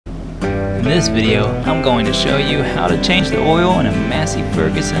In this video, I'm going to show you how to change the oil in a Massey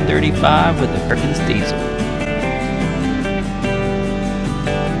Ferguson 35 with a Perkins diesel.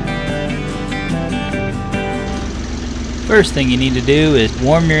 First thing you need to do is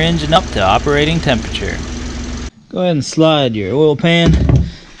warm your engine up to operating temperature. Go ahead and slide your oil pan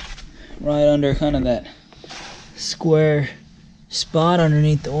right under kind of that square spot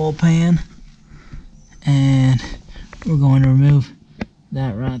underneath the oil pan, and we're going to remove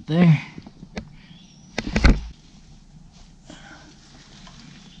that right there.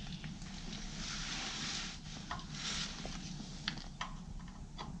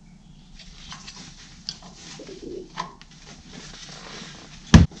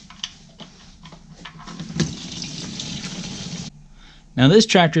 Now this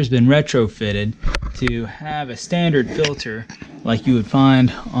tractor has been retrofitted to have a standard filter like you would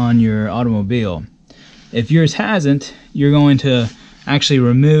find on your automobile. If yours hasn't, you're going to actually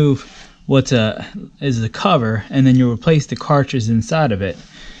remove what is the cover, and then you'll replace the cartridge inside of it.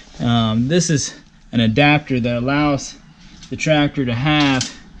 This is an adapter that allows the tractor to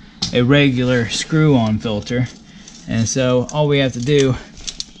have a regular screw-on filter, and so all we have to do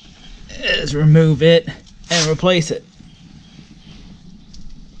is remove it and replace it.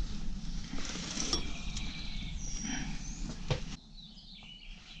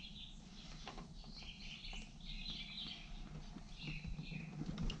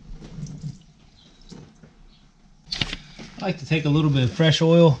 I like to take a little bit of fresh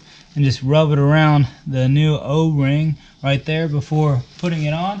oil and just rub it around the new O-ring right there before putting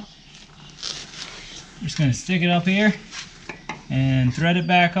it on. I'm just going to stick it up here and thread it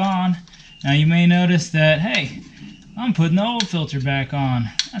back on. Now you may notice that, hey, I'm putting the old filter back on.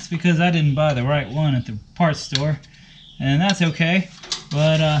 That's because I didn't buy the right one at the parts store, and that's okay.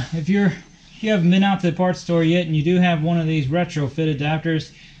 But if you haven't been out to the parts store yet and you do have one of these retrofit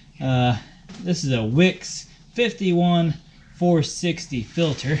adapters, this is a Wix 51460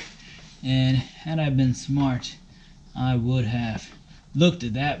 filter, and had I been smart, I would have looked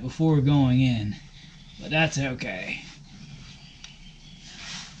at that before going in, but that's okay.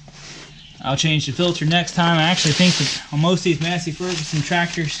 I'll change the filter next time. I actually think that on most of these Massey Ferguson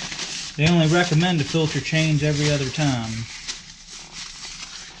tractors, they only recommend a filter change every other time.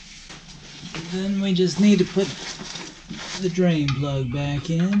 Then we just need to put the drain plug back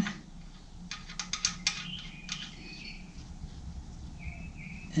in.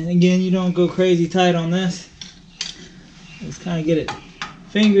 And again, you don't go crazy tight on this. Just kind of get it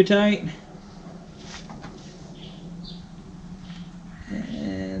finger tight.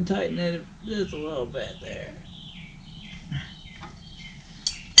 And tighten it just a little bit there.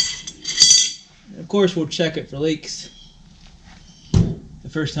 And of course, we'll check it for leaks the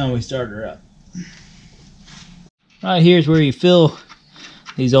first time we start her up. Right here's where you fill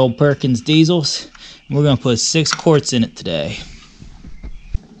these old Perkins diesels. We're going to put 6 quarts in it today.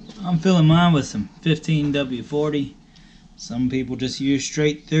 I'm filling mine with some 15W40. Some people just use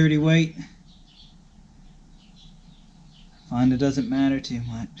straight 30 weight. I find it doesn't matter too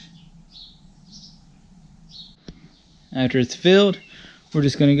much. After it's filled, we're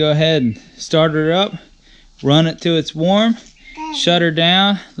just going to go ahead and start her up, run it till it's warm, shut her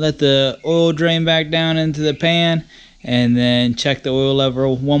down, let the oil drain back down into the pan, and then check the oil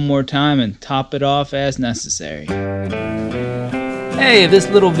level one more time and top it off as necessary. Hey, if this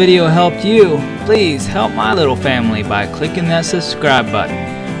little video helped you, please help my little family by clicking that subscribe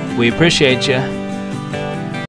button. We appreciate you.